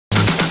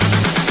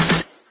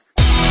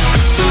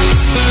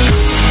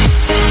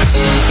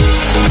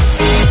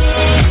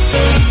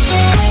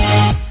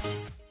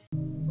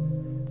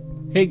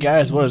Hey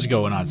guys, what is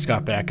going on?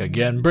 Scott back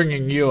again,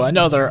 bringing you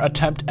another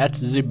attempt at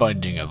the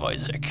Binding of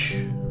Isaac.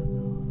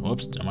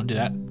 Whoops, didn't want to do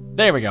that.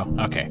 There we go,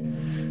 okay.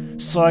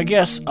 So I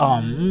guess,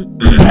 I'll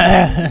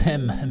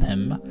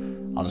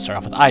just start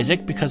off with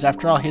Isaac, because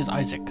after all, he is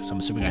Isaac, so I'm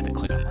assuming I have to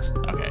click on this.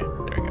 Okay,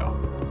 there we go.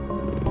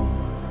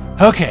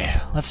 Okay,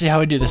 let's see how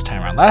we do this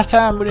time around. Last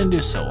time, we didn't do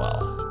so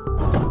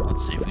well.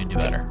 Let's see if we can do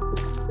better.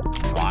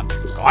 Go on,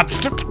 go on.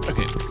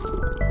 Okay.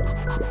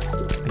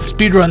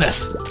 Speedrun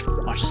this.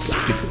 Watch this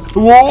speed.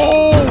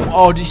 Whoa!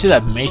 Oh, did you see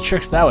that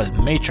Matrix? That was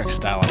Matrix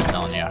style, I'm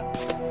telling you.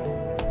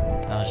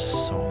 That was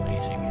just so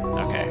amazing.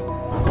 Okay.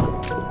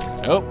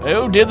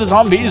 Oh, did the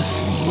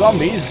zombies.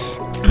 Zombies.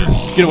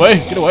 Get away,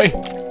 get away.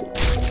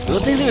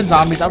 Those things even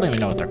zombies, I don't even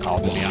know what they're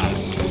called, to be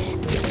honest. I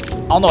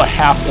don't know what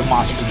half the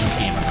monsters in this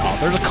game are called.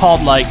 They're just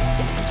called, like,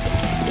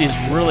 these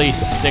really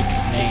sick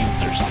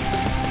names or something.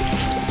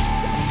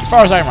 As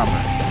far as I remember.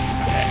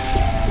 Okay.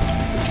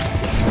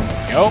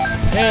 Go.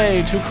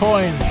 Hey, 2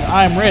 coins.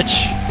 I'm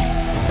rich.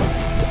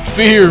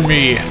 Fear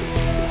me.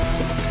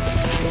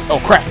 Oh,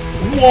 crap.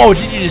 Whoa,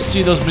 did you just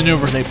see those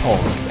maneuvers they pulled?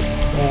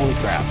 Holy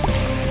crap.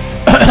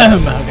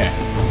 Okay.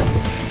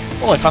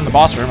 Well, I found the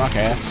boss room.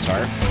 Okay, that's a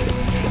start.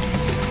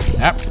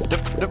 Yep.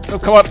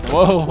 Nope, come on.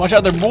 Whoa, watch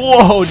out there.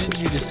 Whoa, did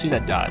you just see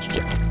that dodge?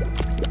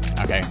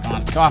 Okay, come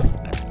on, come on.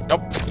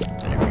 Nope.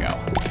 There we go.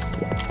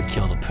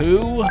 Kill the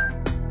poo.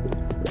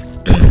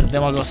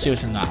 Then we'll go see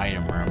what's in the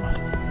item room.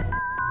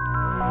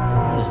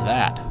 What is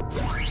that?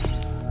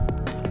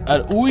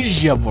 An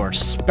Ouija board,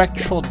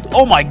 spectral.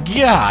 Oh my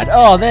god!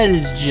 Oh, that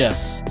is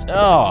just.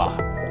 Oh.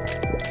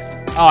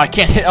 Oh, I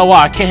can't hit. Oh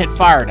wow, I can't hit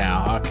fire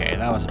now. Okay,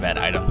 that was a bad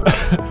item.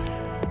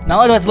 Not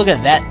only do I have to look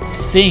at that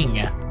thing,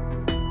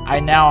 I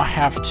now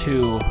have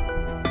to.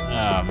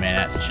 Oh man,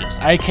 that's just.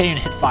 I can't even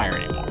hit fire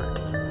anymore.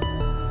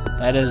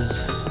 That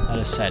is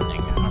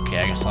saddening. Okay,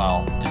 I guess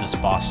I'll do this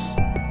boss.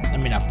 I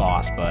mean, not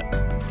boss, but.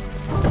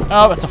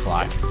 Oh, it's a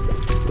fly.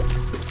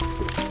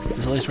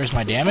 Does it at least raise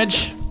my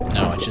damage?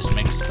 No, it just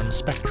makes them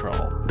spectral.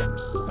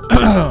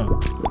 Oh,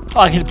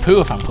 I can hit poo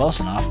if I'm close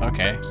enough.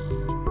 Okay.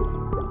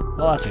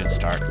 Well, that's a good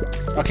start.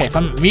 Okay, if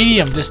I'm at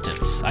medium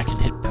distance, I can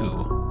hit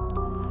poo.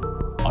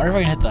 I wonder if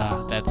I can hit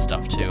that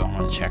stuff too. I'm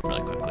gonna check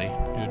really quickly.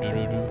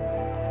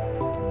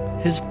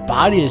 His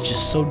body is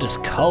just so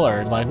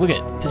discolored. Like, look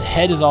at his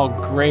head is all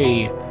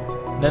gray.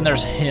 Then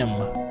there's him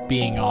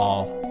being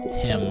all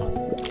him.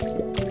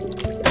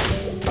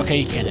 Okay,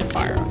 you can't hit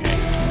fire. Okay.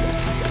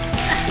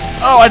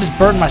 Oh, I just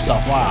burned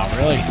myself. Wow,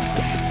 really?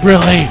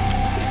 Really?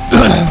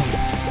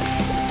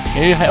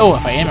 Maybe if I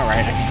aim it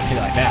right, I can hit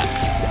it like that.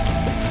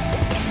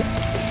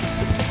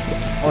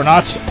 Or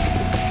not.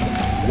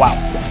 Wow.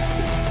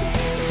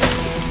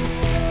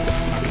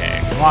 Okay,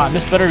 come on,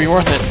 this better be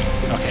worth it.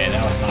 Okay,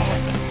 that was not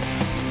worth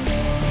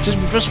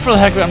it. Just for the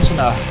heck of it, I'm just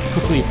gonna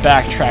quickly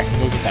backtrack and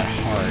go get that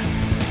heart.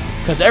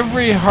 Because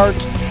every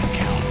heart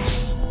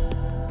counts.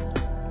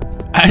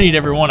 I need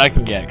every one I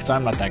can get, because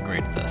I'm not that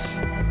great at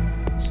this.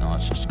 So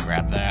let's just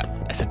grab that.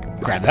 I said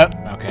grab that.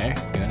 Okay,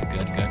 good.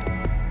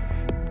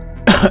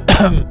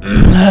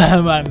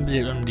 I'm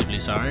deeply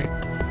sorry.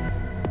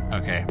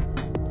 Okay.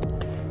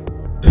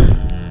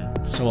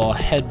 So we'll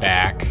head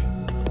back,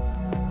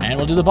 and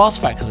we'll do the boss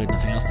fight because we have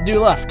nothing else to do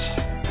left.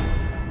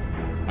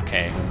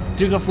 Okay,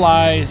 Duke of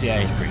Flies. Yeah,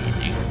 he's pretty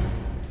easy.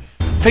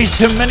 Faced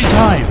him many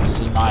times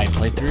in my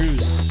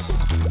playthroughs.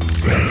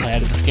 Play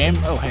out of this game.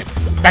 Oh hey,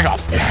 back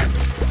off.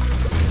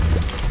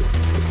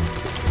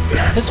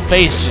 His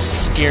face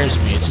just scares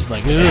me. It's just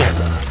like, ugh.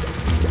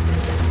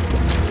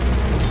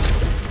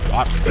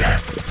 What?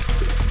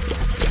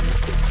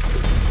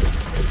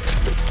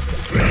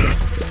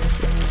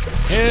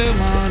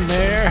 Come on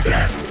there.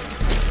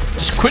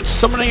 Just quit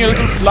summoning your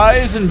little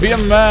flies and be a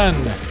man.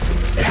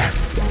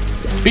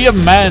 Be a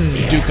man,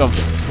 Duke of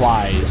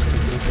Flies.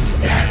 Because the thing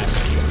is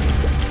nasty.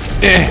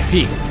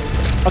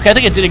 Okay, I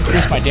think it did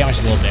increase my damage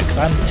a little bit because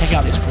I'm taking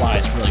out these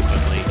flies really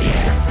quickly.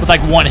 With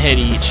like 1 hit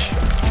each.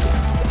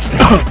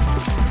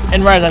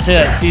 And right as I say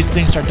that, these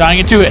things start dying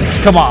in 2 hits.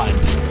 Come on.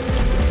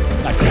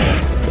 Not cool.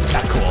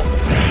 Not cool.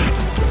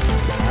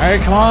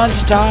 Alright, come on,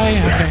 just die.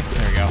 Okay,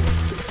 there we go.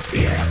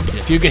 Get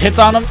a few good hits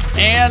on him,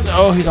 and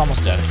oh, he's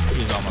almost dead.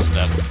 He's almost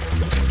dead.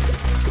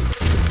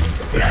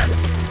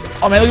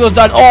 Oh man, look at those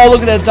dodges. Oh,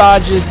 look at that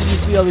dodges. Did you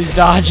see all these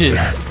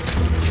dodges?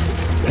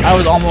 I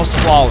was almost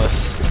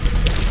flawless.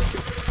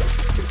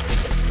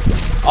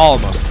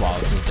 Almost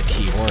flawless was the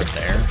key word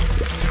there.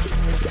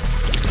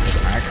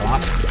 Alright, come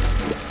on.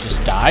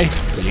 Just die,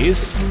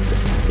 please.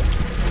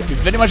 Be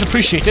very much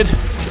appreciated.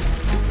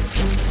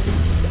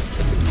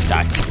 So,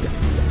 die.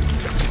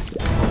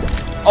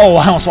 Oh,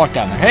 I almost walked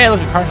down there. Hey, look,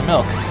 a carton of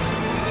milk.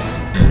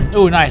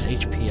 Ooh, nice.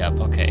 HP up.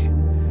 Okay.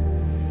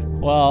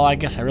 Well, I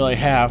guess I really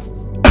have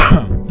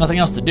nothing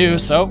else to do,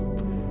 so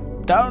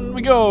down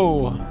we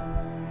go.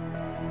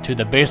 To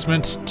the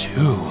basement 2.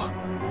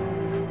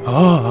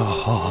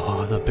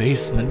 Oh, the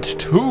basement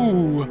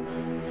 2.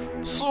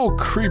 So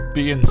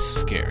creepy and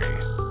scary.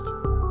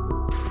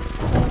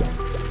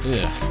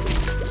 Ugh.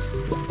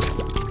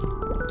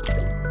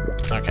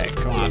 Okay,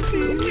 come on.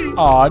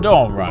 Aw,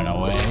 don't run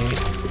away.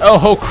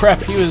 Oh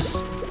crap, he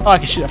was... Oh, I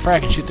can shoot... I forgot I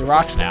can shoot the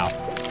rocks now.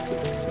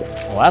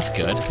 Well, that's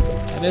good.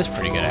 That is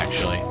pretty good,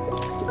 actually.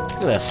 Look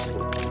at this.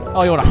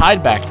 Oh, you want to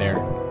hide back there?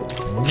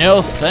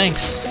 No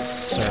thanks,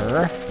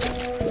 sir.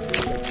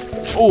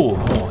 Oh,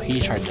 he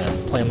tried to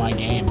play my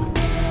game.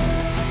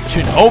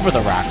 Shooting over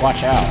the rock,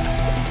 watch out.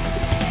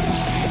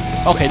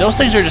 Okay, those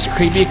things are just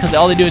creepy because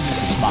all they do is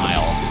just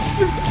smile.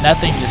 And that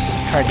thing just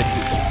tried to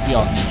be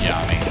all ninja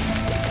on me.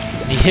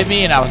 And he hit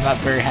me and I was not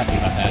very happy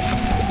about that.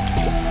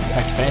 In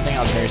fact, if anything, I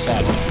was very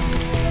sad.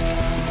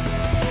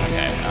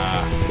 Okay,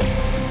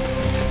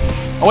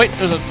 oh wait,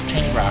 there's a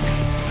chain of rock.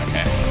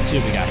 Okay, let's see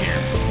what we got here.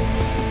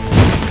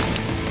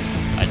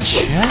 A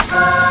chest?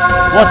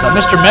 What the?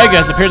 Mr. Mega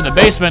has appeared in the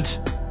basement.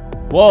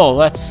 Whoa,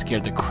 that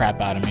scared the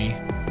crap out of me.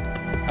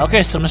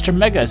 Okay, so Mr.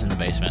 Mega is in the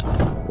basement.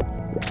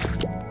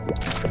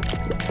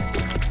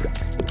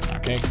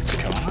 Okay,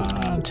 come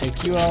on,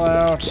 take you all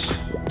out.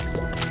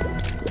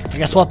 I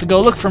guess we'll have to go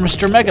look for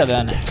Mr. Mega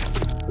then.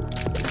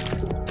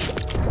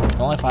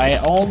 If I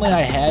only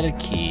had a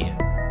key.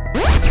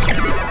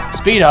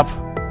 Speed up.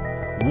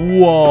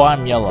 Whoa,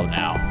 I'm yellow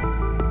now.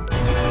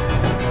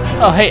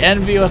 Oh, hey,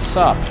 Envy, what's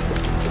up?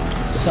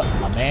 What's up,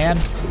 my man?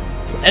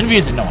 Envy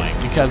is annoying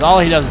because all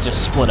he does is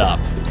just split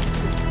up.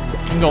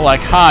 And go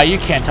like, ha, you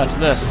can't touch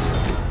this.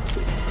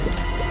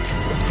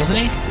 Doesn't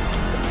he?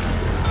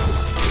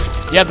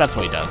 Yeah, that's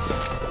what he does.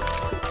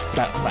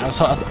 I was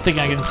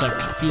thinking I'm getting so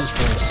confused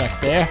for a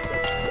sec there.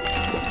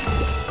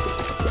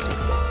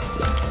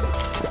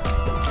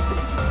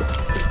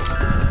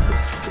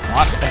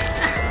 What?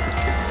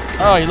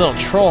 Oh, you little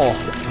troll.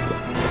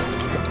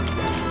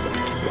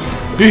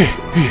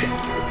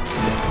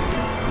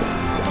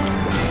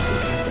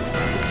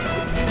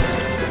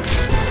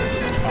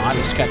 Come on,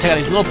 just gotta take out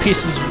these little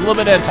pieces a little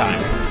bit at a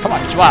time. Come on,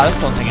 wow, that's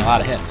still taking a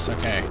lot of hits.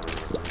 Okay.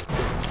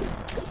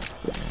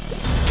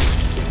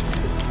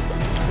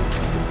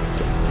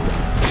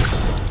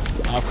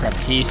 Oh crap,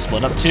 he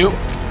split up too.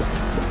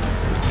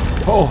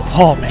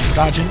 Oh man,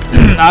 dodging.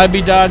 I'd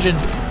be dodging.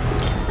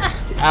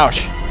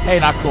 Ouch. Hey,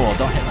 not cool.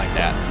 Don't hit like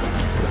that.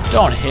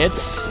 Don't hit.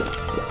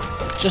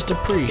 Just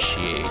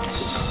appreciate.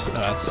 Oh,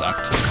 that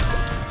sucked.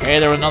 Okay,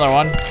 there was another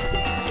one.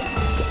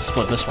 Let's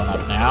split this one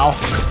up now.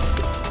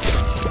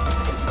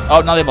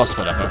 Oh, now they both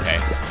split up. Okay.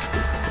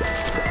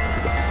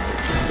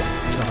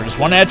 Let's go for just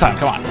one at a time.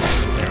 Come on.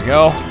 There we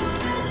go.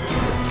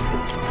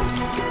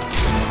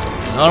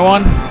 There's another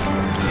one.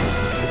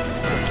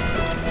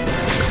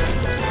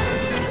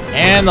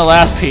 And the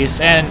last piece.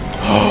 And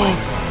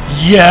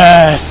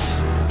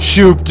yes!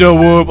 Shoop da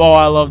whoop. Oh,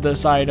 I love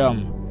this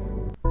item.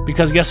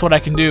 Because guess what I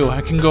can do?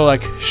 I can go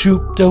like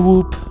shoop da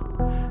whoop.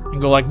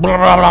 And go like blah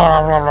blah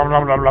blah blah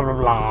blah blah blah blah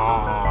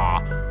blah.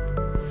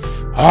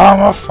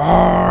 I'm a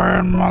fire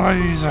in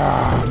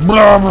Malaysia.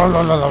 Blah blah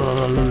blah blah blah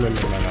blah blah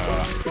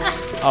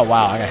blah. Oh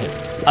wow, I got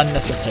hit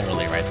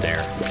unnecessarily right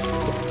there.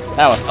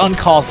 That was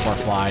uncalled for,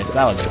 Flies.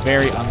 That was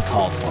very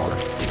uncalled for.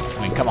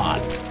 I mean, come on.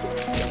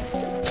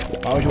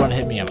 Why would you want to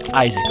hit me up?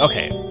 Isaac,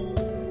 okay.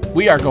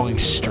 We are going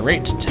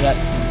straight to that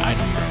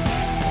item room.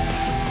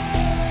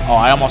 Oh,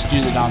 I almost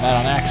used it on that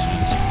on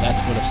accident.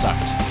 That would have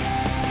sucked.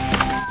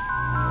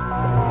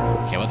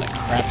 Okay, what the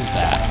crap is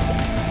that?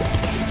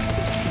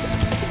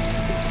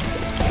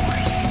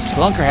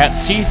 Spelunker hat,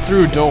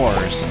 see-through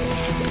doors.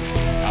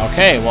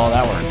 Okay, well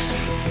that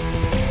works.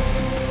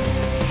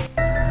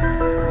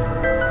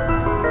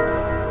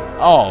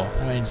 Oh,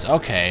 that means,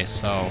 okay,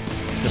 so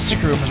the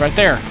secret room is right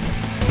there.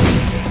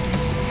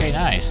 Okay,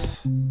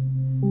 nice.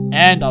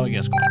 And all we get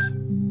is coins.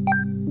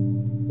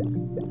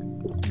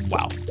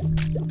 Wow.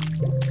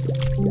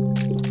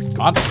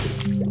 Come on.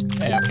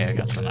 Hey, okay, I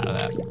got some out of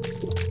that.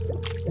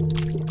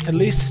 At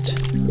least.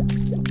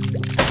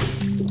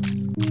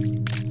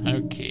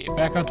 Okay,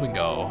 back up we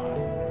go.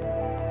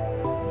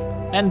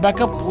 And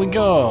back up we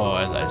go,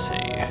 as I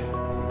say.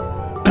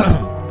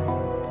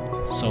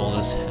 So we'll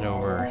just head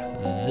over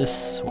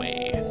this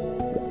way.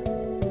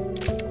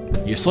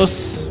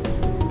 Useless.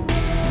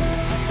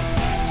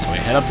 So we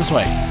head up this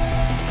way.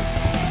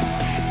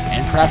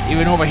 And perhaps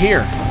even over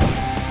here.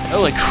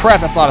 Holy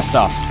crap, that's a lot of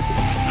stuff.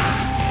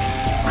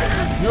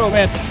 Oh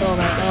man, oh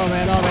man, oh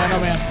man, oh man, oh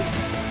man.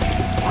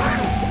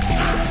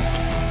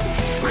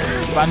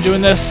 Keep on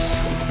doing this.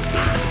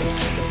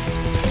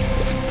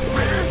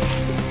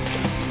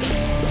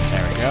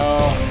 There we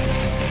go.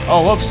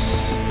 Oh,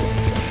 whoops.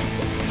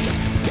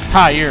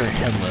 Ha, you're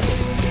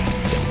headless.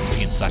 You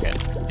can suck it.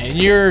 And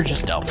you're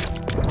just dumb.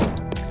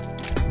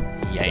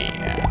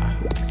 Yeah.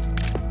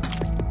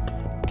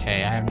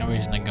 Okay, I have no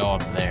reason to go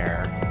up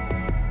there.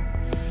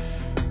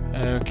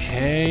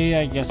 Okay,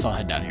 I guess I'll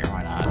head down here.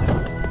 Why not?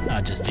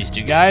 Not just these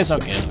two guys.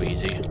 Okay, that'll be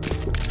easy.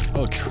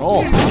 Oh,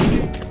 troll.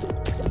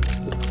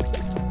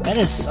 That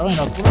is. Oh,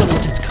 no. What are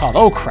those things called?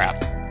 Oh, crap.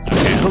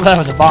 Okay, that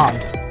was a bomb.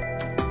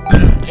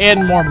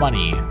 And more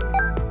money.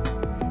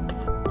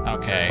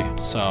 Okay,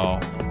 so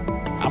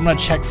I'm gonna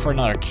check for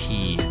another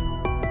key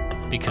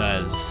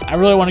because I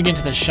really want to get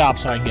into the shop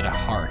so I can get a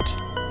heart.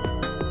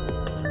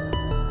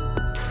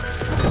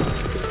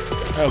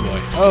 Oh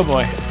boy. Oh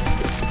boy.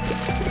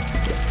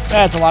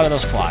 That's a lot of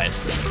those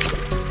flies.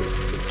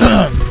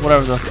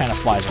 Whatever the kind of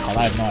flies are called,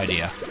 I have no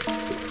idea.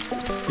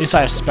 At least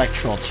I have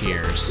spectral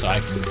tears, so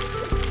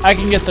I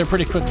can get there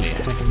pretty quickly.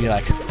 I can be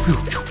like,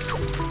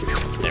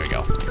 there we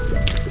go.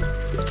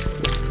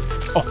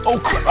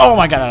 Oh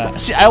my god!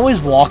 See, I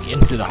always walk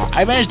into the.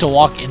 I managed to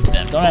walk into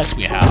them. Don't ask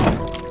me how.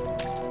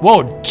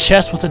 Whoa!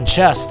 Chest within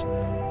chest.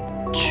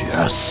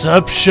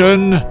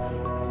 Chestception.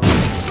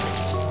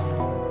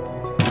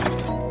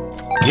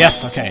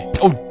 Yes. Okay.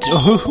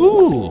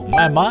 Oh,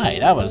 my!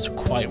 That was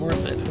quite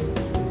worth it.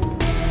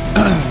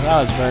 That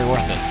was very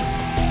worth it.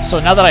 So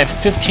now that I have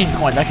 15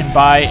 coins, I can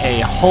buy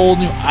a whole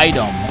new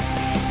item,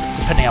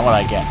 depending on what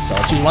I get. So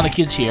let's use one of the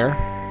keys here.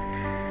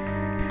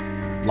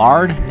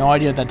 Lard? No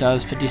idea what that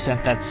does. 50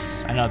 cent, I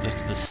know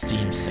that's the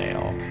Steam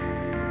sale.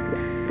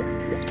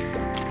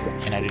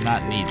 And I do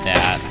not need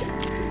that.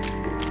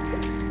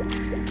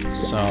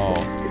 So,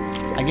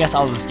 I guess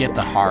I'll just get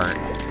the heart.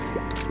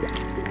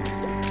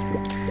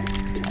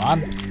 Come on.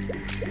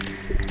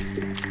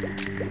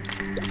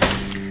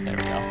 There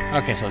we go.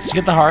 Okay, so let's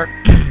get the heart.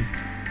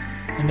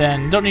 And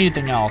then, don't need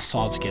anything else, so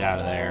I'll just get out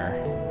of there.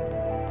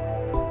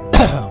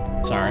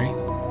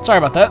 Sorry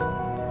about that.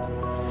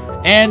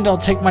 And I'll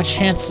take my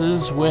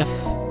chances with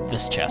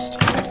this chest.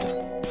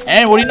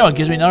 And what do you know? It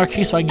gives me another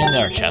key so I can get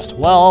another chest.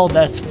 Well,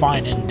 that's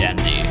fine and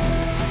dandy.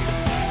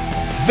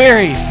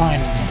 Very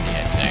fine and dandy,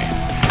 I'd say.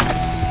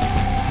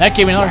 That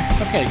gave me another...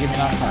 Okay, it gave me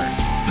another heart.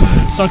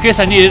 So in case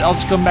I need it, I'll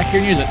just come back here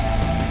and use it.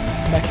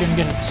 Come back here and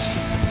get it.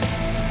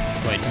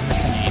 Wait, don't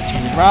miss any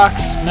tainted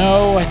rocks.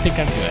 No, I think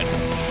I'm good.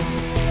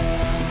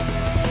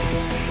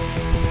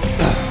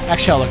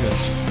 Actually, I'll look at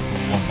this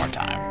one more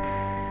time.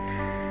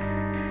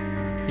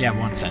 Yeah,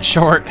 1 cent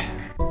short.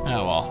 Oh,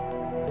 well.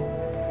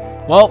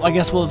 Well, I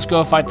guess we'll just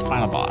go fight the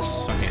final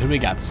boss. Okay, who do we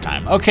got this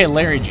time? Okay,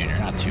 Larry Jr.,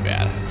 not too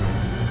bad.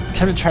 I'm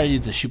tempted to try to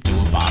use the CHUB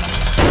on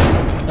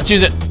him. Let's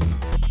use it.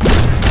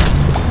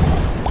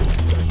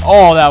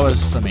 Oh, that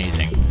was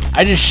amazing.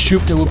 I just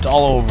CHUB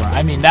all over.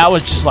 I mean, that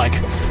was just like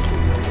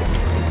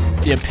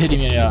the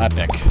epitome of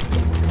epic.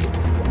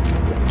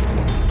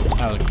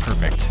 That was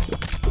perfect.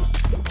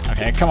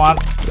 Okay, come on.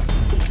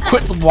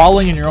 Quit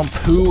wallowing in your own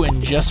poo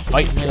and just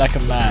fight me like a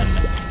man.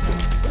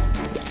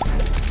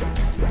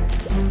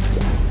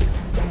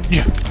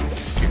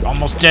 You're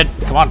almost dead.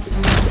 Come on.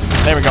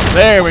 There we go.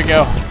 There we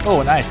go.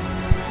 Oh, nice.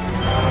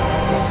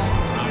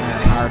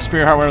 Our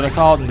spirit heart, whatever they're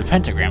called, and the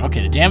pentagram.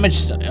 Okay, the damage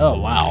is... Oh,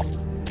 wow.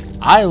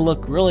 I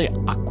look really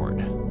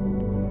awkward.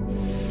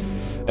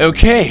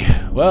 Okay.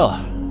 Well,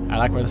 I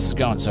like where this is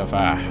going so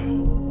far.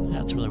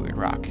 That's a really weird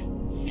rock.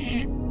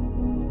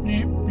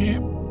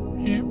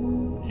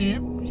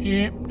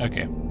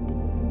 Okay.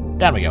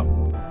 Down we go.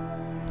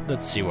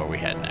 Let's see where we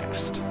head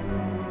next.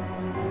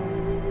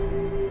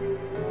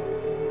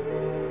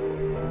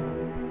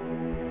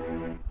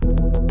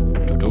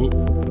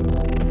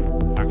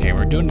 Okay,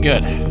 we're doing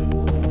good.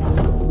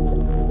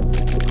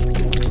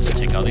 Just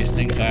take all these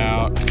things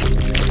out.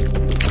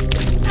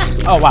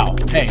 Oh, wow.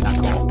 Hey, not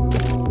cool.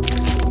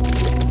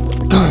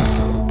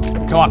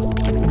 Come on.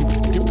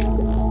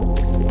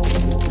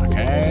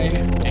 Okay,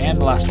 and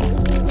the last one.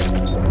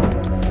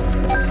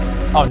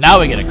 Oh, now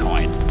we get a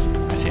coin.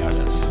 I see how it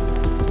is.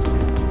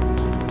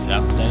 That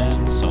was a dead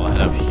end, so I'll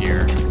head up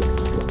here.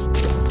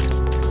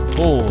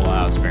 Oh,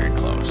 that was very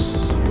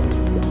close.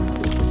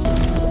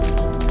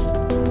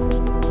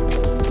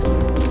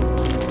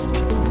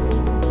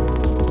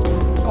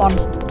 Come on.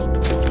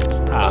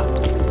 Ah.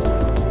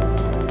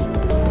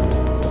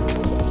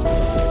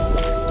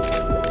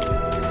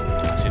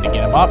 Just need to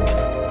get him up.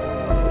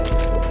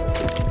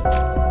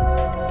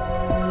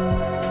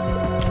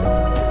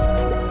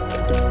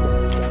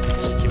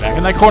 Back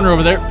in that corner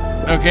over there.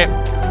 Okay.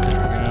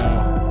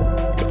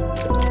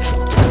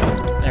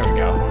 There we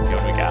go. Okay,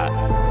 what do we got?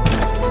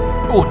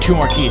 Oh, 2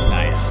 more keys.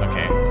 Nice.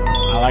 Okay.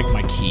 I like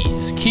my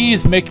keys.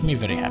 Keys make me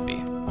very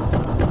happy.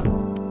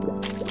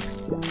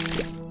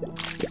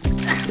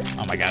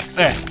 Oh my god.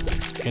 Okay,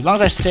 as long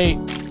as I stay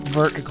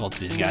vertical to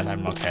these guys,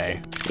 I'm okay.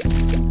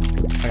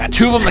 I got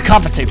 2 of them to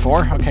compensate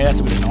for. Okay,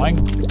 that's a bit annoying.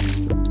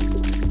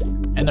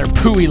 And they're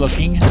pooey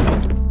looking.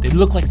 They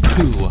look like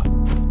poo.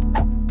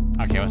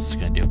 Okay, what's this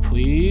gonna do,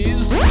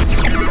 please?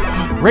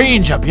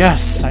 Range up,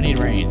 yes, I need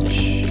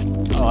range.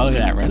 Oh, look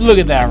at that, look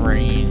at that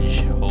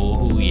range.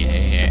 Oh,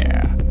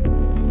 yeah.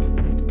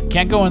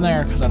 Can't go in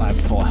there because I don't have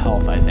full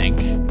health, I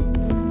think.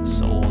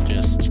 So we'll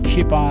just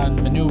keep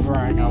on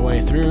maneuvering our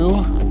way through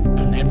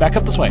and back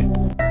up this way.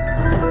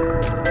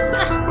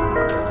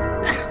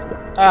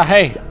 Ah,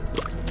 hey.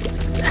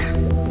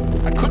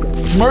 Quit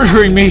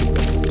murdering me.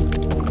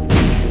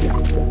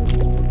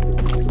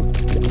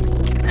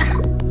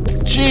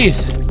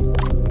 Jeez.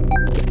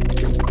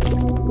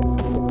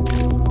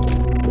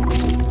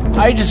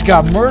 I just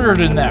got murdered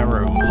in that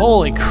room.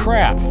 Holy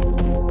crap.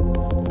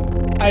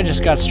 I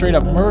just got straight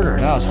up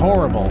murdered. That was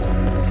horrible.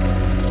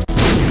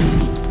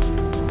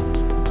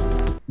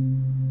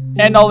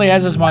 And all he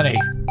has is money.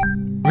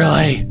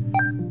 Really?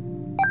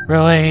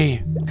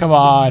 Really? Come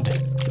on.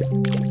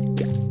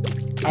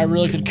 I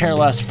really could care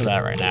less for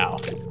that right now.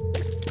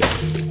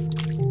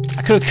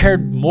 I could have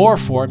cared more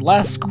for it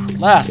last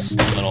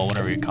little,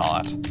 whatever you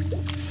call it.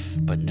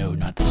 But no,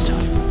 not this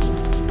time.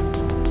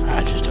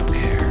 I just don't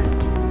care.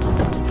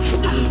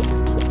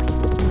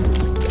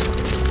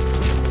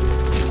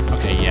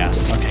 Okay,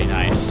 yes. Okay,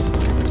 nice.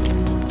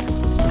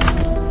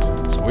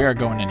 So we are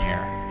going in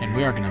here, and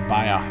we are going to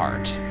buy a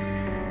heart.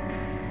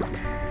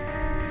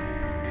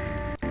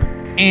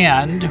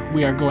 And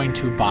we are going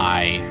to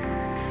buy...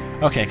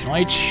 Okay, can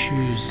I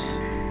choose...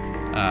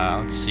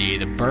 let's see,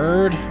 the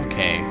bird?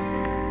 Okay.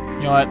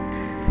 You know what?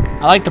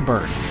 I like the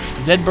bird.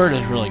 The dead bird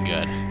is really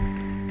good.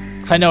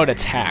 Because I know it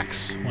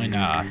attacks when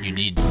you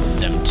need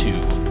them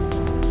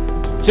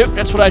to. So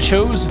that's what I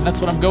chose, and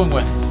that's what I'm going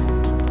with.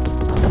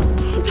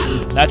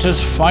 That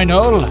is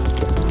final.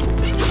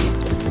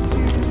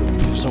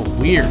 They're so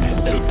weird.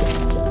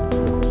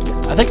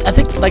 I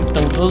think like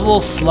those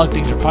little slug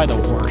things are probably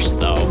the worst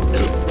though.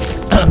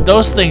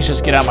 Those things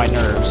just get on my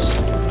nerves.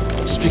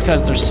 Just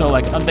because they're so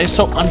they're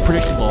so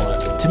unpredictable,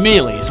 to me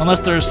at least, unless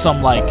there's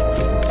some like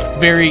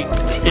very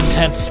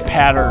intense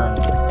pattern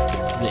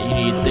that you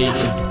need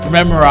to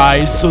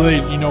memorize so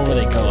that you know where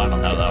they go. I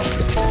don't know though.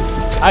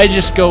 I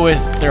just go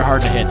with they're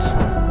hard to hit.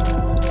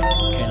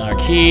 Okay, another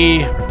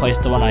key, replace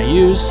the one I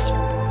used,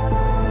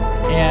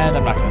 and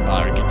I'm not gonna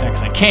bother to get that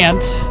because I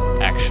can't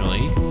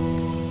actually.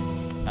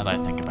 Now that I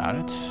think about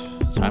it,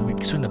 so I'm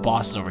assuming the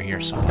boss is over here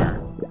somewhere.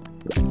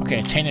 Okay,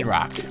 a tainted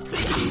rock.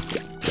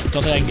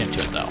 Don't think I can get to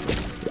it though.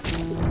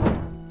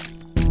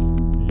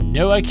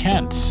 No, I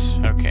can't.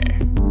 Okay.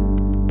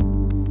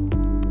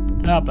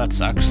 Oh, that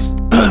sucks.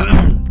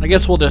 I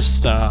guess we'll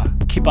just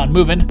keep on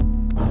moving.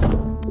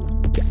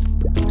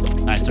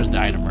 Nice, there's the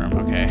item room.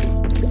 Okay.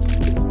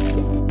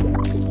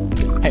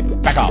 Hey,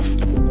 back off.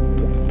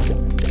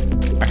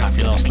 Back off,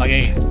 you little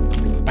sluggy.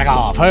 Back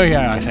off. Oh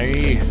yeah, I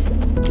say.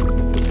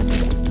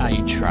 Ah,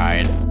 you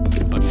tried,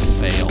 but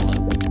failed.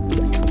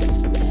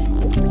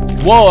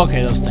 Whoa,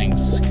 okay, those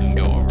things can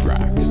go over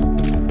rocks.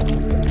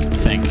 I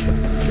think.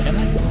 Can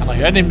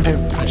they? I didn't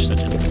finish it.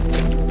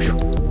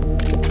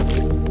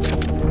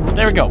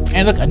 There we go.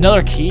 And look,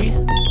 another key.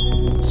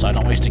 So I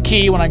don't waste a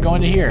key when I go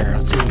into here.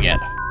 Let's see what we get.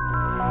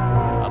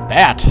 A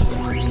bat.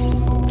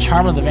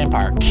 Charm of the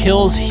vampire.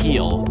 Kills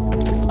heal.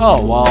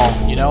 Oh,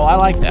 well, you know, I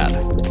like that.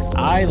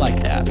 I like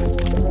that.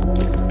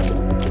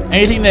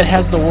 Anything that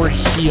has the word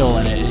heal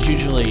in it is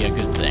usually a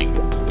good thing.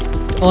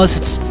 Unless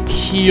it's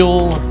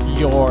heal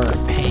your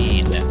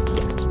pain.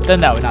 Then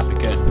that would not be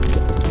good.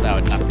 That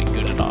would not be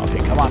good at all.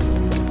 Okay, come on.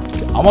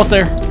 Almost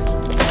there.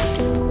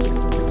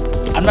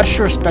 I'm not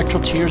sure if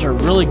spectral tears are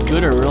really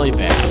good or really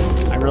bad.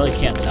 I really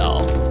can't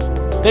tell.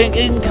 They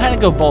can kind of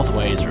go both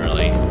ways,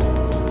 really.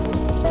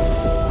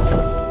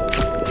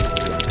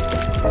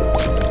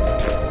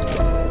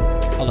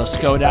 I'll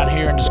just go down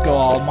here and just go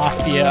all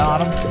mafia on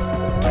them.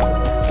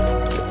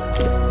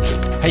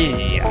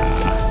 Hey,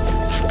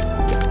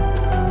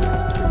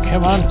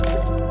 come on.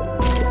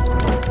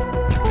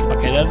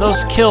 Okay, now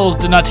those kills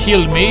did not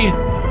heal me.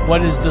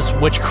 What is this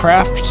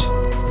witchcraft?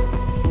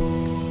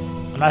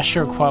 I'm not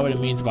sure quite what it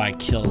means by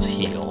kills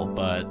heal,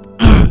 but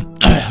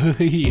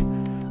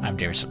I'm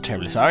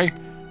terribly sorry.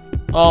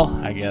 Well,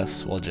 I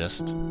guess we'll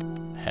just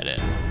head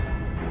in.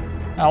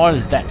 Now, what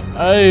is that?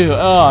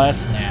 Oh,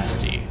 that's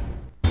nasty.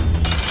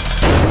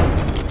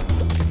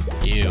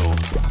 Ew.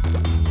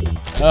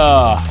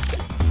 Oh.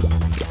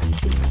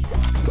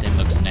 It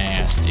looks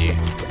nasty.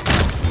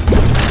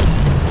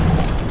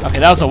 Okay,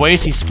 that was a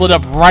waste. He split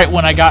up right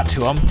when I got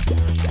to him.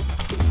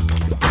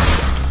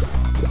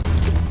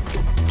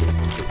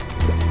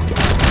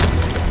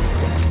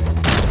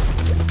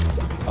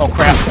 Oh,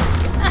 crap.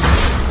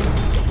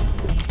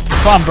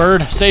 Come on,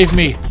 bird. Save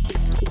me.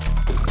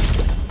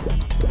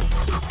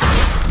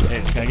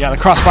 Hey, got the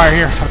crossfire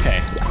here.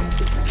 Okay.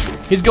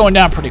 He's going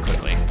down pretty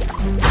quickly. Look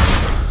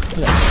at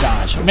that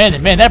dodge.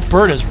 Man, that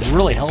bird is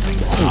really helping.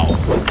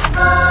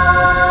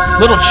 Wow.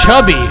 Little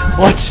chubby.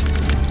 What?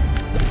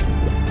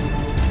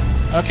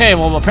 Okay,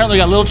 well, apparently we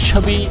got little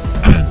chubby.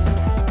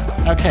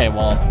 Okay,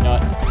 well, you know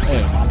what?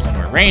 Oh, mom's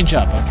underwear. Range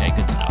up. Okay,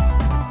 good to know.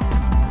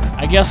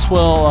 I guess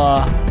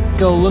we'll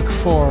go look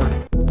for...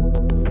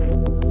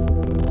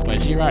 Wait,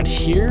 is he around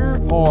here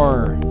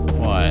or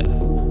what?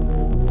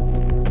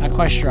 Not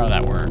quite sure how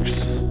that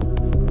works.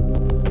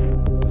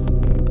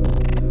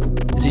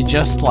 Is he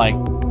just like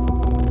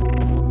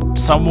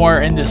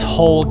somewhere in this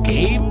whole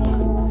game?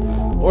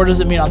 Or does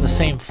it mean on the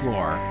same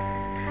floor?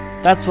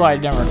 That's what I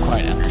never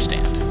quite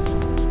understand.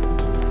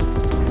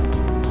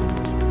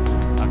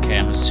 Okay,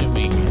 I'm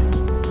assuming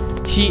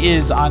he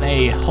is on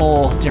a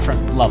whole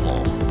different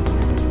level.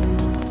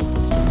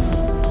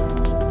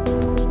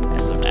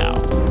 As of now.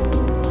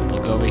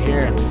 We'll go over here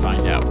and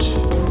find out.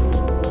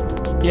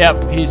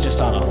 Yep, he's just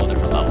on a whole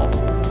different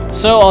level.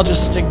 So I'll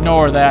just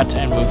ignore that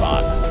and move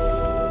on.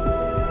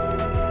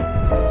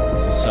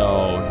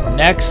 So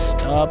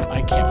next up,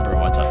 I can't remember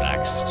what's up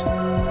next.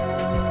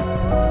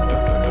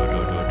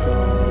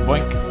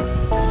 Boink.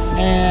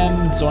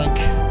 And zoink.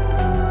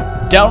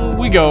 Down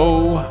we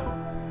go.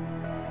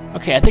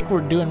 Okay, I think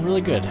we're doing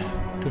really good.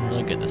 Doing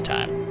really good this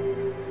time.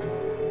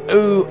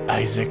 Oh,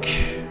 Isaac.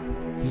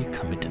 He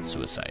committed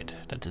suicide.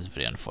 That is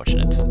very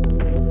unfortunate.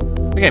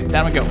 Okay,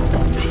 down we go.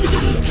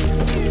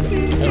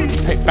 Oh,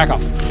 hey, back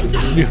off.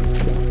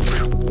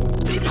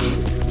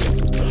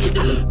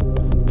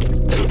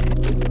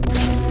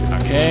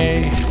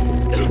 Okay.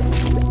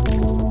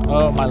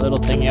 Oh, my little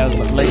thingy, I was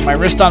like, my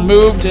wrist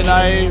unmoved, and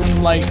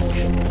I'm like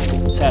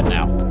sad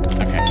now.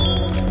 Okay.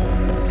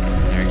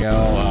 There we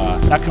go.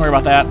 Not gonna worry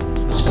about that.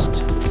 It's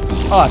just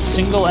a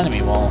single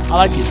enemy. Well, I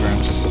like these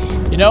rooms.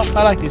 You know,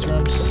 I like these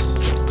rooms.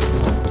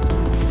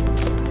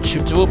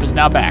 Shoop to Whoop is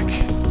now back.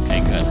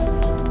 Okay, good.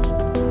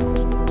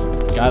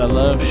 Gotta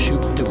love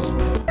Shoop to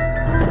Whoop.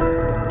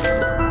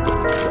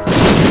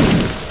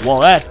 Well,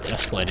 that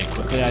escalated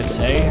quickly, I'd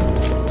say.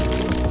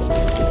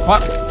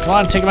 Come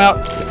on, take him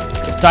out.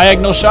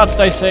 Diagonal shots,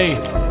 I say.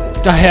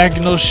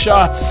 Diagonal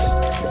shots.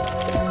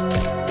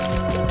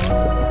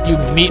 You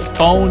meat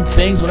bone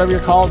things, whatever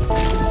you're called.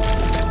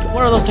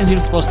 What are those things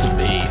even supposed to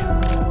be?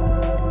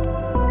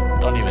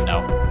 Don't even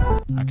know.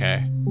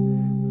 Okay.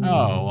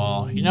 Oh,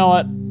 well, you know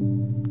what?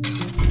 Give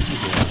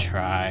it a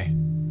try.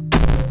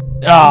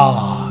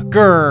 Oh,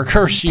 grr,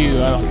 curse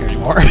you. I don't care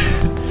anymore.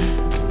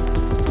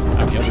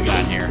 Okay, what we got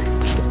in here?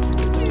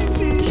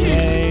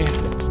 Okay.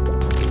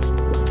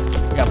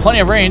 We got plenty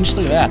of range.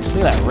 Look at that.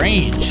 Look at that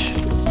range.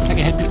 I can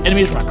hit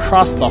enemies from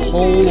across the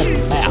whole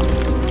map.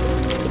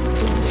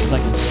 This is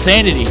like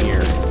insanity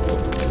here.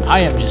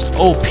 I am just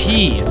OP.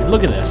 I mean,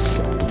 look at this.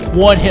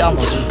 One hit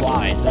almost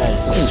flies. That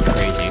is just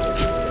crazy.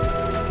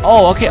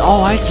 Oh, okay.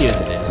 Oh, I see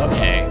what it is.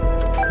 Okay.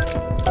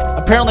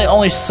 Apparently,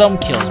 only some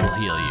kills will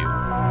heal you.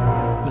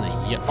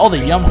 Oh, the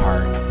Yum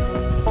Heart.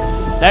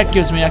 That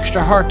gives me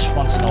extra hearts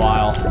once in a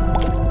while.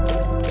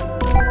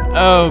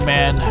 Oh,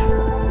 man.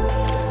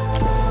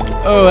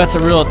 Oh, that's a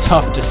real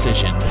tough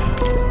decision.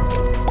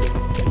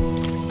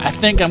 I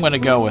think I'm going to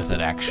go with it,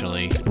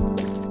 actually.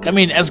 I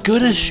mean, as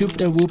good as Shoop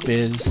da Whoop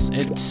is,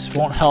 it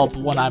won't help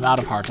when I'm out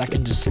of hearts. I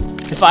can just...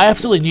 If I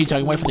absolutely need to, I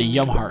can wait for the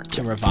Yum Heart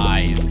to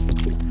revive.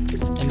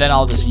 And then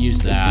I'll just use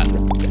that.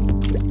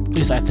 At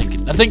least I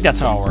think that's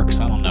how it works.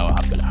 I don't know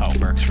how it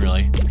works,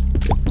 really.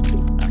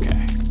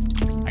 Okay.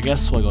 I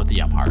guess we'll go with the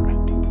Yum Heart.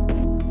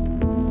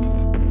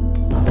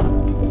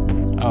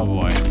 Oh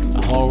boy.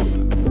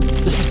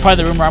 This is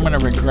probably the room where I'm going to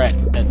regret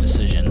that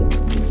decision.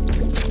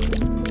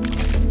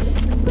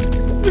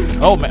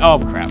 Oh, man. Oh,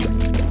 crap.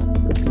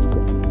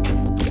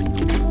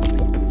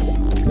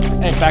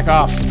 Hey, back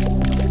off.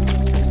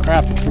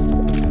 Crap.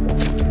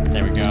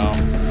 There we go.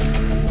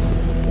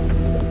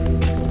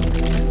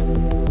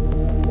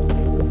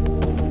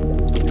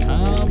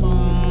 Come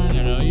on.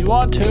 I know you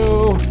want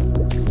to.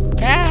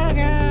 Ah,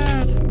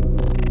 God.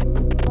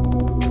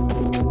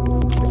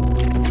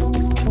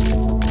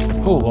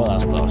 Oh, well, that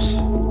was close.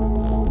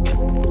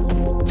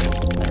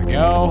 There we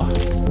go.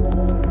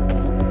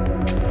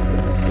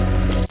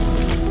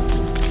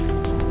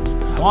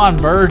 Come on,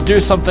 bird,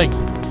 do something.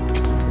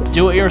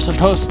 Do what you're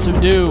supposed to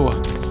do.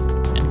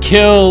 And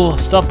kill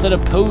stuff that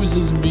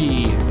opposes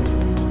me.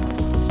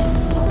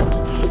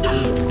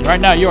 And right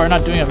now, you are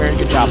not doing a very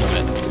good job of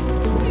it.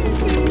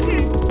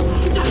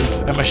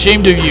 I'm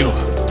ashamed of you.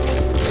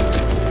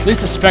 At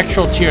least the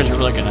spectral tears are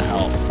really gonna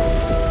help.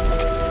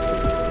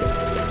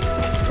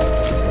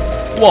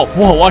 Whoa,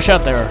 whoa, watch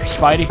out there,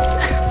 Spidey.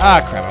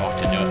 Ah, crap, I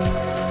walked into it.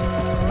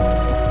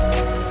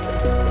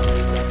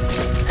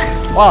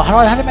 Wow,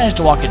 how did I manage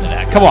to walk into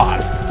that? Come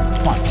on.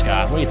 Come on,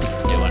 Scott, what do you think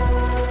you're doing?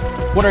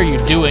 What are you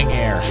doing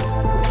here?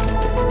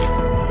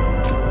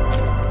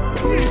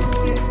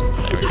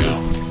 There we go.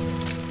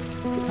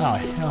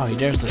 Oh, he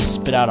dares to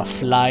spit out a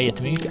fly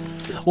at me.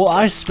 Well,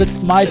 I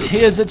spit my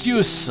tears at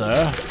you,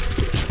 sir.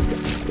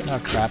 Oh,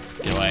 crap.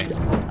 Get away.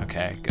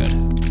 Okay, good.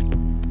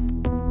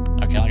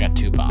 Okay, I only got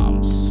 2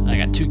 bombs. And I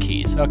got 2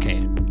 keys.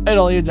 Okay. It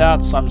all leads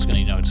out, so I'm just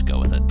gonna, just go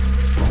with it.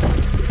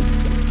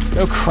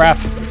 Oh, crap.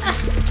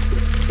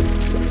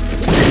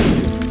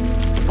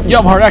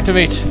 Yum Heart,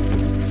 activate!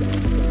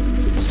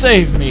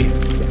 Save me!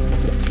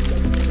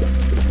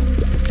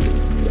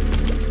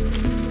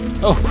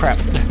 Oh, crap.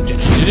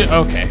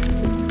 Okay.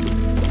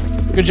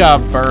 Good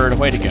job, bird.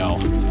 Way to go.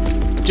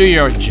 Do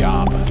your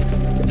job.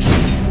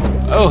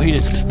 Oh, he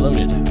just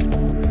exploded.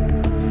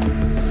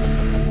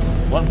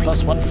 1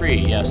 + 1 free.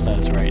 Yes, that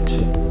is right.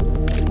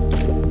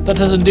 That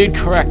is indeed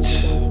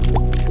correct.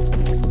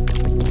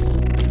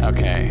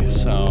 Okay,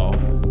 so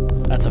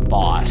that's a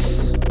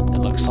boss, it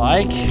looks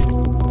like.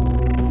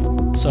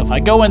 So if I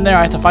go in there,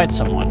 I have to fight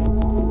someone.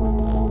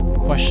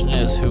 Question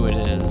is who it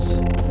is.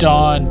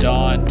 Dun,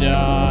 dun,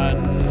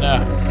 dun.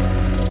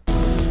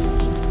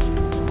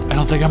 I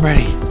don't think I'm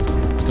ready.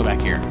 Let's go back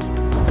here.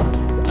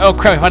 Oh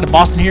crap, I find a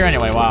boss in here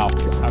anyway, wow.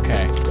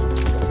 Okay.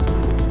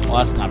 Well,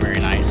 that's not very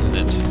nice, is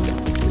it?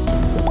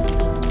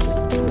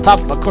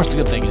 Of course, the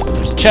good thing is that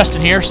there's a chest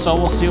in here, so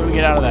we'll see what we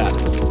get out of that.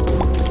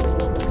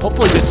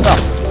 Hopefully good stuff.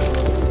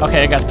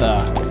 Okay, I got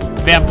the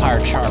vampire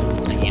charm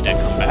thingy to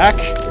come back.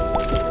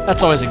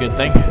 That's always a good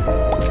thing.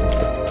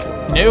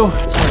 You know,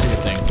 it's always a good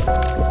thing.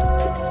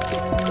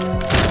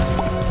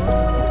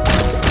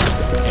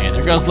 Okay,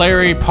 there goes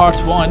Larry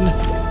Part 1.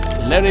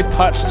 Larry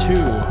Part 2.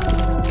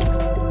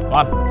 Come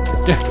on.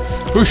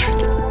 Whoosh.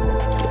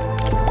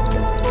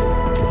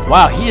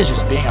 Wow, he is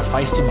just being a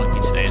feisty monkey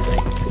today, isn't he?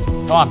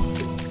 Come on.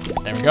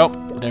 There we go.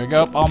 There we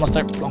go. Almost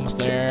there. Almost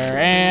there.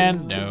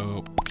 And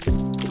no.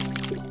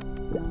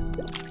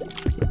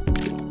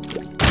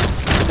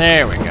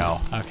 There we go.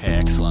 Okay,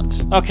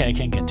 excellent. Okay, I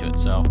can't get to it,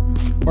 so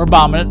we're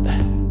bombing it.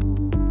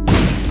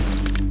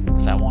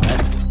 Because I want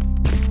it.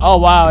 Oh,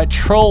 wow, it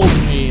trolled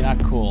me.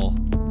 Not cool.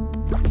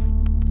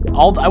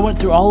 I went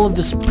through all of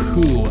this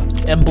poo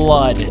and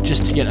blood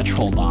just to get a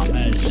troll bomb.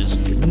 That is just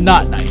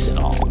not nice at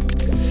all.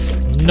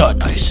 Not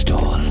nice at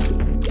all.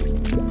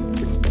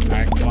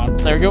 Alright, come on.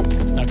 There we go.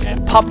 Okay, I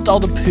popped all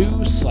the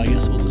poo, so I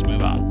guess we'll just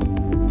move on.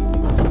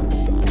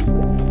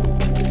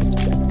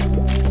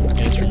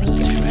 Okay, this room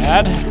isn't too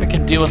bad. I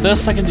can deal with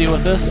this. I can deal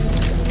with this.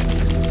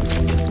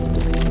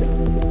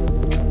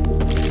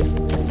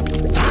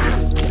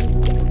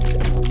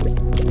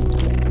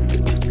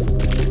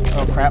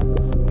 Oh, crap.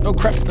 Oh,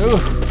 crap. Ooh.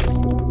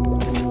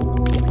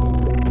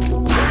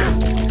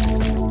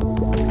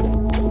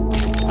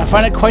 I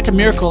find it quite a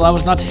miracle I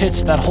was not hit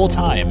that whole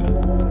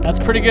time. That's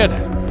pretty good.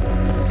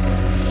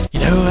 You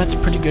know, that's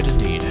pretty good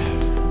indeed.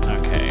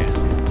 Okay.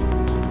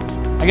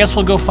 I guess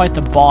we'll go fight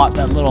the bot,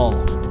 that little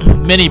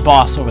mini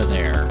boss over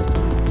there.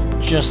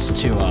 Just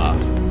to,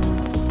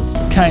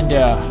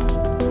 kinda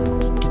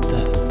get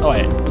the... Oh,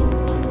 wait.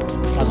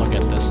 Might as well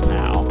get this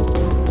now.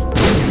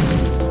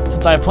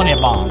 Since I have plenty of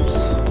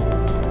bombs.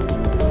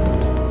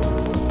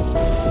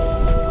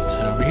 Let's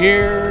head over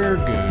here,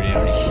 go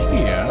down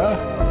here.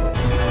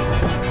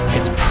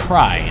 It's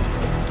Pride.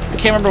 I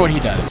can't remember what he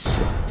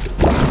does.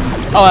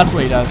 Oh, that's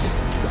what he does.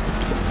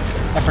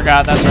 I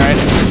forgot. That's right.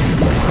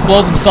 He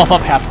blows himself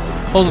up half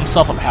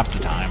the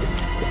time.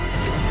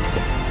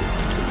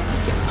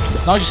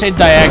 As long as you say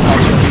diagonal,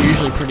 you're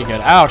usually pretty good.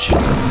 Ouch!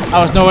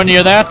 I was nowhere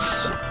near that.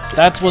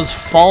 That was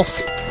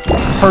false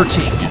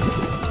hurting.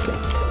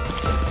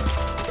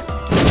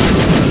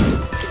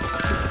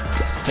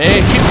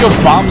 Stay. Keep your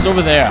bombs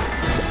over there.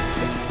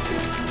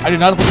 I do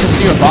not want to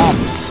see your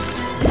bombs.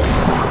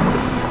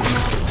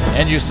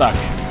 And you suck.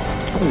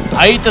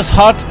 I eat this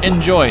hot,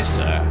 enjoy,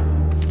 sir.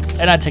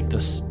 And I take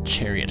this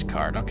chariot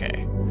card,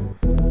 okay.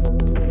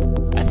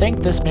 I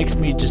think this makes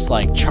me just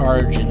like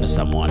charge into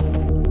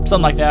someone.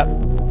 Something like that.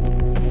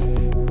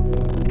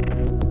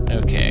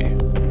 Okay.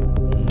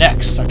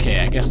 Next, okay,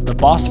 I guess the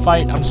boss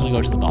fight, I'm just gonna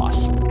go to the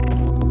boss.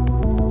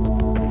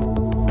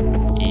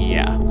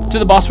 Yeah. To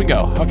the boss we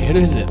go. Okay, who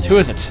is it? Who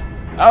is it?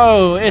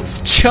 Oh,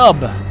 it's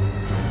CHUB.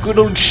 Good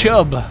old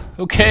CHUB.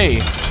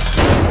 Okay.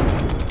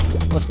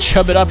 Let's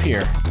chub it up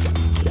here.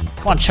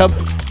 Come on, CHUB.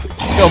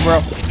 Let's go,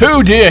 bro.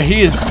 Oh dear,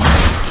 he is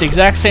the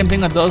exact same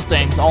thing with those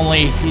things,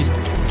 only he's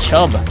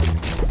CHUB.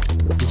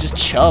 He's just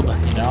CHUB,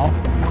 you know?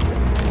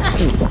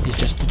 He's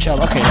just the CHUB.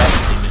 Okay, that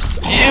thing is...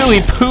 Ew,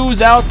 he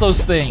poos out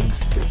those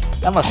things.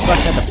 That must suck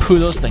to have to poo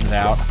those things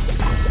out.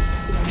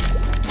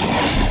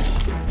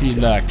 He's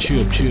like,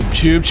 chub, chub,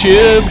 chub,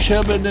 chub,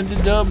 chubba dub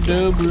dub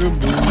dub dub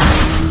dub.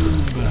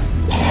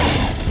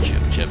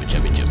 Chubby, chubby,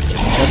 chubby, chubby,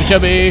 chubby, chubby,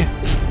 chubby.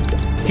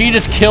 He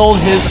just killed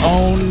his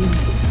own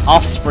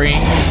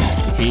offspring.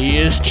 He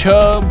is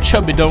Chub.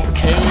 Chubby don't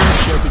care.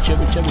 Chubby,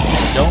 chubby, chubby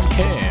just don't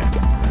care.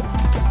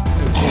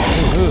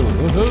 Ooh,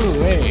 ooh, ooh,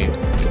 ooh, hey.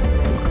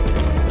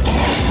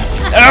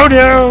 Oh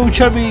no,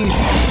 Chubby!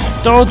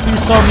 Don't be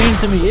so mean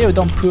to me. Ew,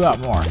 don't poo out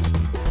more.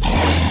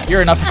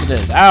 You're enough as it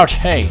is. Ouch,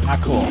 hey,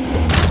 not cool.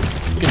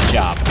 Good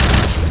job.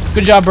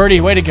 Good job,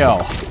 Birdie, way to go.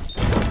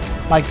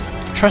 My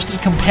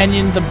trusted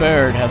companion, the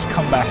bird, has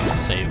come back to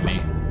save me.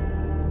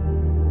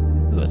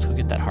 Ooh, let's go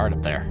get that heart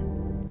up there.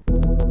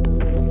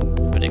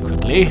 Pretty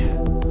quickly.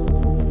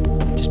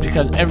 Just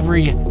because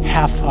every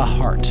half a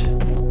heart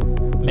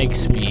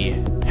makes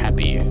me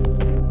happy.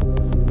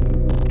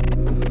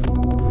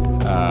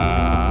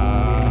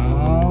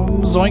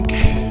 Zoink.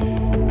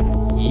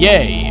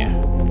 Yay.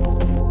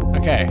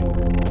 Okay.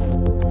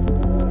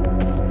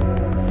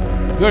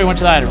 We already went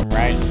to that room,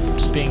 right?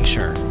 Just being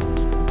sure.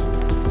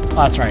 Oh,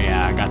 that's right,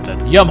 yeah, I got the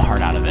yum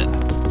heart out of it.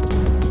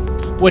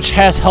 Which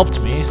has helped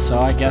me, so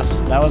I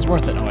guess that was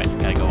worth it. Oh wait,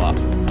 gotta go up.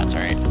 That's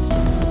alright.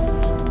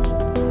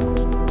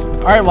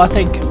 Alright, well I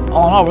think,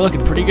 all in all, we're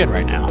looking pretty good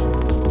right now.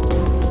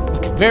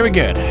 Looking very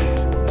good.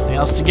 Nothing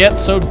else to get,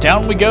 so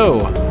down we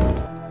go.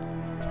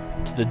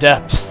 To the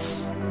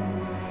depths.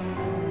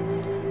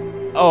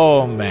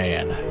 Oh,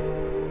 man.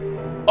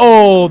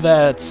 Oh,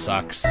 that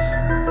sucks.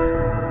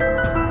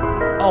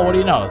 Oh, what do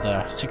you know?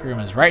 The secret room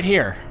is right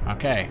here.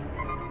 Okay.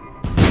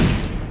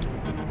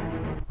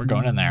 We're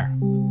going in there.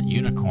 The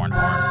unicorn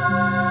horn.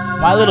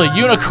 My little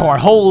unicorn.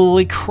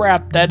 Holy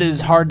crap, that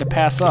is hard to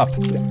pass up.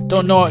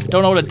 Don't know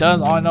what it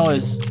does. All I know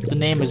is the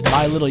name is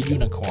My Little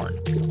Unicorn.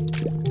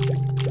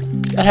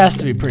 That has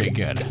to be pretty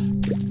good.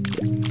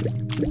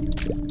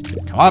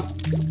 Come on.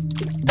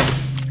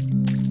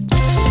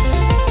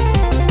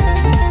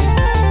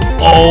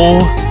 Oh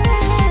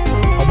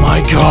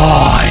my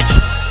god!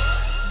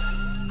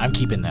 I'm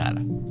keeping that.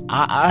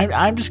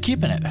 I'm just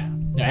keeping it.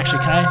 Actually,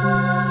 can I?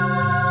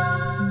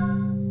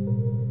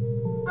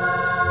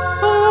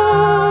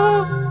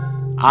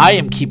 I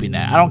am keeping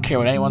that. I don't care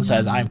what anyone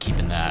says. I'm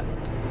keeping that.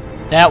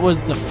 That was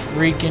the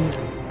freaking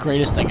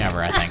greatest thing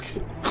ever, I think.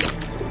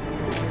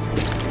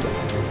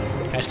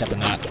 Can I step in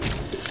that?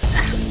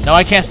 No,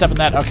 I can't step in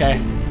that. Okay.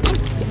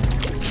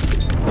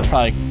 That's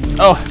probably...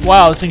 Oh,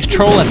 wow, this thing's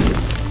trolling.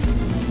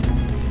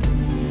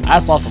 I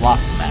just lost a lot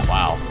from that.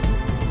 Wow.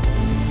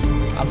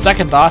 On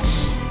second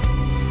thoughts,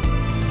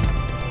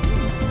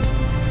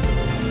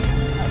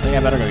 I think I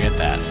better go get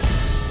that.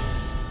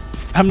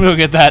 I'm gonna go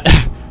get that.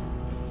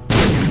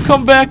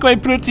 Come back, my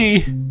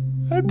pretty.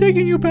 I'm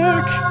taking you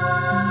back.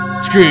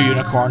 Screw you,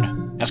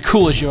 unicorn. As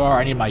cool as you are,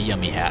 I need my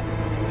yummy hat.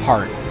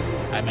 Heart.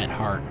 I meant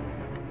heart.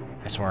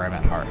 I swear I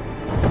meant heart.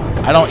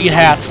 I don't eat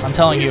hats, I'm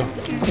telling you.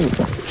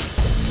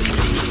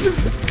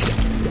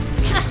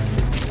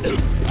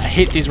 I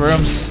hate these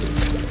rooms.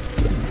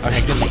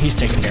 Okay, good thing he's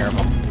taking care of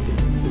them.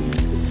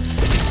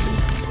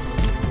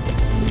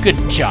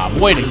 Good job,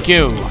 way to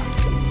go.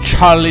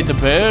 Charlie the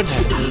bird.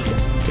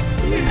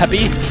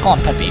 Peppy? Call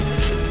him Peppy.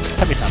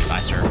 Peppy sounds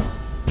nicer.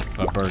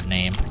 A bird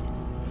name.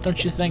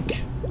 Don't you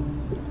think?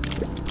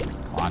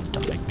 Come on,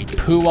 don't make me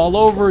poo all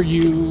over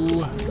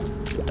you.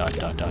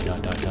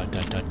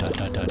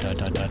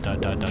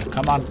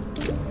 Come on.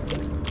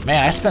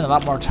 Man, I spend a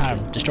lot more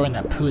time destroying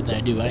that poo than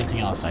I do anything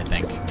else, I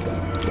think.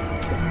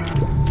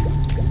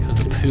 Because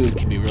the poo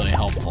can be really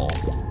helpful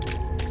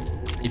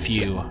if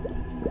you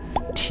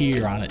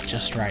tear on it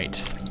just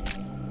right.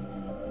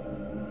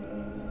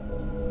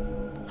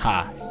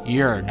 Ha,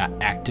 you're not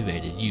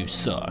activated, you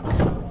suck.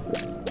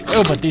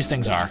 Oh, but these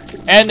things are.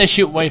 And they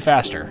shoot way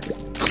faster.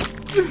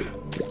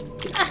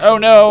 Oh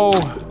no!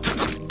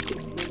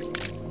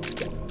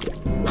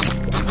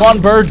 Come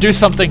on, bird, do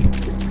something.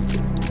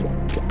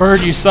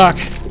 Bird, you suck.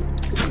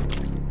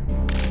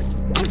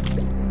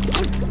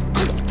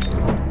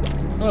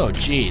 Oh,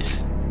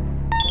 jeez.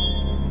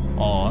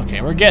 Oh,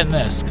 okay, we're getting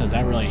this, because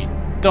I really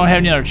don't have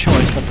any other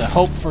choice but to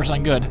hope for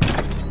something good.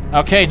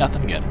 Okay,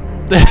 nothing good.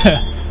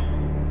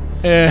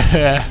 Why?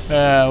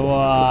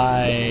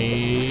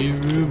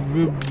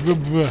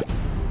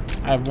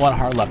 I have one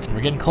heart left, and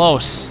we're getting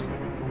close.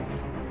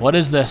 What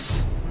is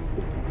this?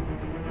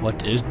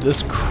 What is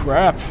this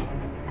crap?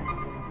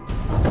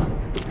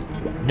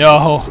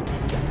 No.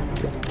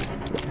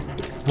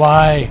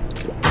 Why?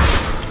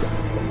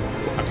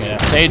 Okay,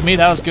 that saved me.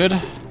 That was good.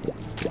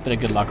 Bit of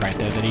good luck right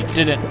there that he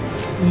didn't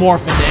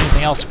morph into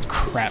anything else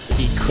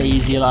crappy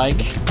crazy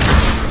like.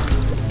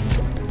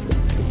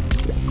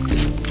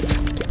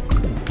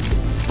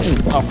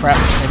 Oh crap,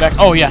 push me back.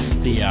 Oh yes,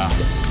 the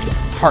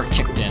heart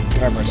kicked in,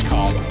 whatever it's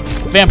called.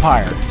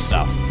 Vampire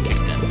stuff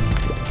kicked in.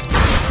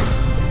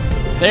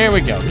 There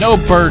we go. No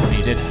bird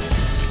needed.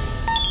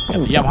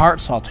 Got the yum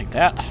heart, so I'll take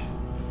that.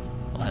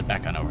 We'll head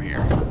back on over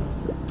here.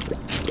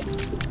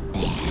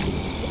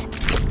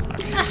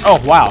 Okay. Oh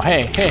wow,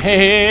 hey, hey, hey,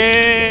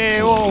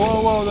 hey, whoa,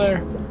 whoa, whoa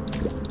there.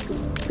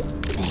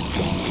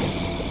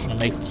 I'm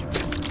gonna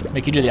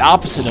make you do the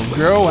opposite of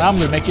grow, and I'm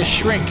gonna make you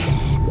shrink.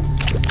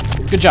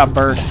 Good job,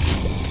 bird.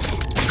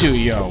 Do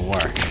your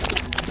work.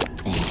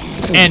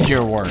 And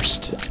your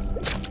worst.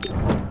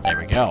 There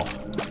we go.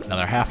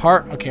 Another half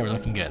heart. Okay, we're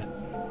looking good.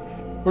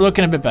 We're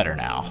looking a bit better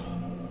now.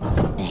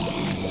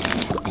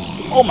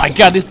 Oh my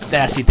god, these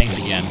nasty things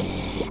again.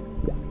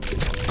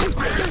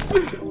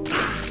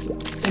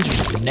 These things are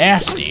just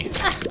nasty.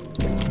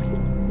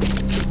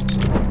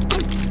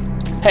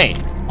 Hey,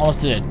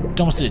 almost did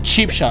a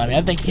cheap shot. I mean,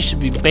 I think he should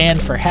be banned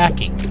for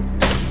hacking.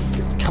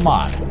 Come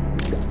on.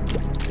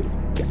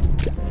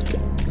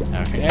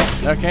 Okay,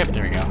 okay,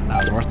 there we go.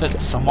 That was worth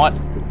it, somewhat.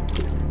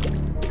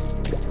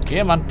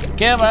 Come on,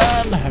 come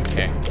on.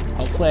 Okay,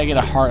 hopefully I get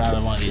a heart out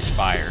of one of these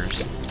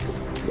fires.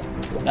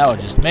 That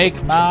would just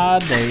make my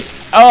day.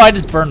 Oh, I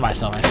just burned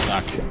myself. I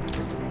suck.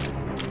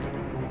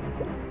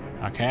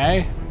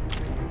 Okay.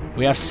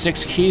 We have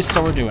 6 keys,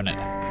 so we're doing it.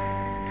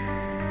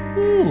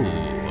 Ooh.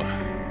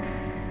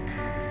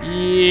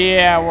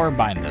 Yeah, we're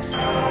buying this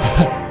one.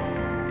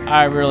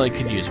 I really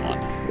could use one.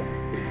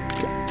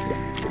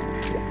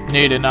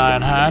 Need an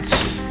iron hat.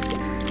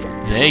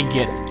 They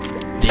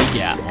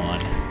got one.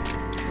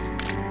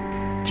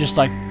 Just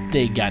like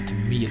they got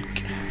milk.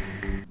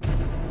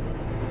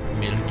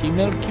 Milky,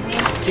 milky,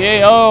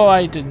 milky. Oh,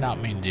 I did not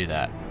mean to do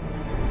that.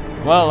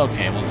 Well,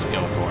 okay, we'll just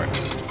go for it.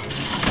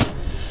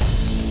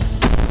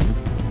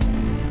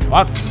 Come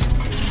on.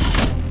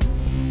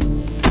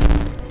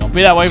 Don't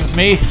be that way with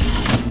me.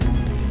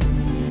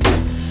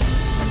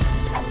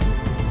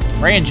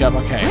 Range up,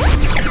 okay.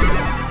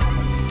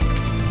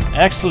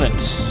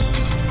 Excellent.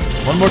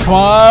 One more, come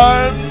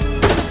on.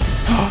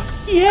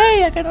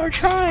 Yay, I got another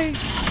try.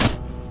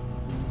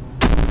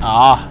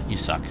 Ah, you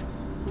suck.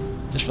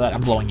 Just for that,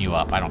 I'm blowing you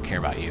up. I don't care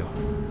about you.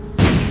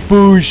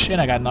 Boosh!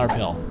 And I got another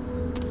pill.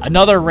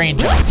 Another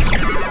range up.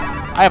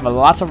 I have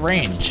lots of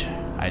range,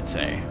 I'd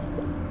say.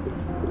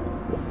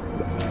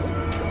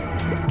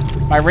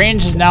 My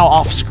range is now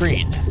off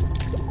screen.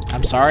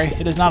 I'm sorry,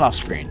 it is not off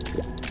screen.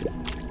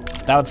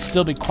 That would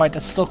still be quite,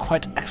 that's still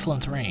quite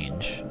excellent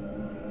range.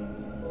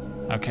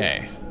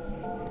 Okay.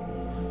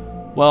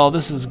 Well,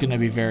 this is gonna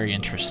be very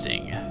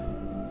interesting.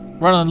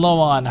 Running low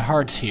on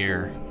hearts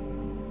here.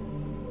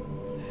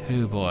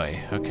 Oh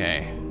boy,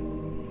 okay.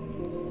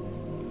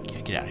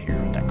 Get out of here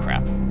with that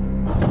crap.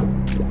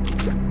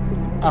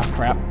 Oh,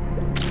 crap.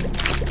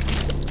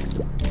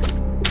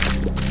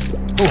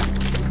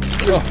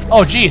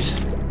 Oh,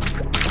 jeez.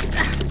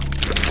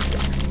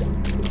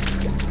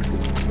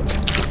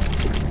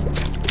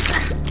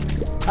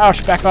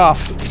 Ouch, back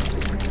off.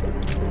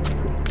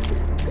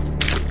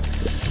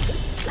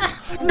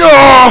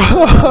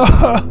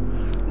 No!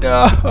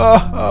 No!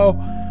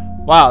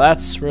 Wow,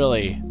 that's a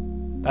really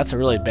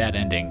bad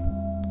ending.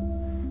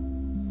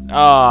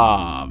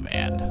 Oh,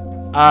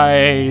 man.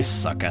 I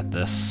suck at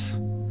this.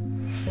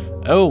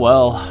 Oh,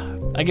 well.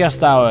 I guess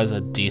that was a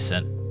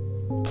decent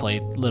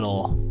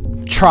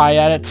little try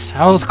at it.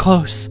 I was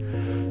close.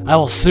 I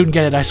will soon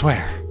get it, I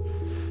swear.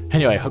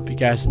 Anyway, I hope you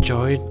guys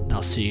enjoyed, and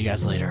I'll see you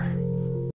guys later.